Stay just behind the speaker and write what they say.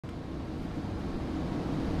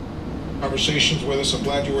conversations with us. I'm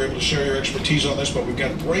glad you were able to share your expertise on this, but we've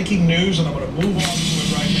got breaking news, and I'm going to move on to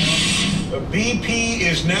it right now. BP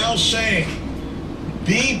is now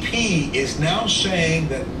saying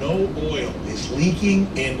that no oil is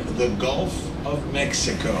leaking in the Gulf of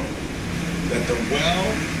Mexico, that the well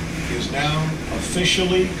is now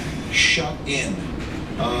officially shut in.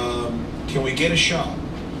 Can we get a shot?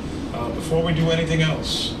 Before we do anything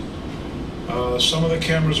else, some of the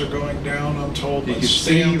cameras are going down, I'm told. You can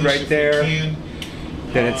see right there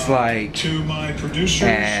that it's like to my producers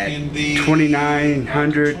at in the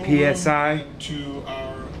 2,900 PSI. To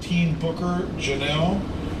our team booker, Janelle,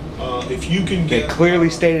 if you can get... They clearly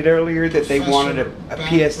stated earlier that they wanted a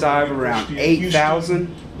PSI of around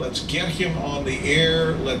 8,000. Let's get him on the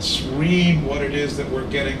air. Let's read what it is that we're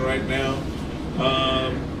getting right now.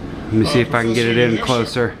 Let me see if I can get it in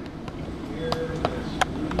closer.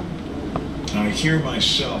 I hear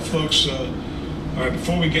myself, folks. All right,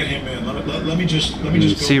 before we get him in, let me just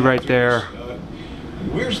see right there.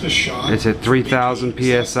 Where's the shot? It's at 3,000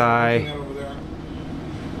 PSI.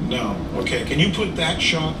 No. Okay. Can you put that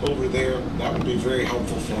shot over there? That would be very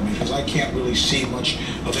helpful for me, because I can't really see much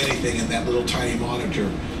of anything in that little tiny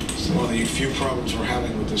monitor. It's one of the few problems we're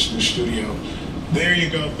having with this new studio. There you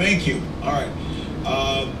go. Thank you. All right.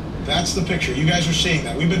 That's the picture. You guys are seeing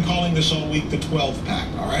that. We've been calling this all week the 12 pack.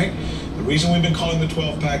 All right. The reason we've been calling the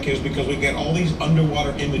 12 pack is because we get all these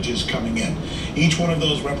underwater images coming in. Each one of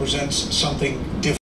those represents something different.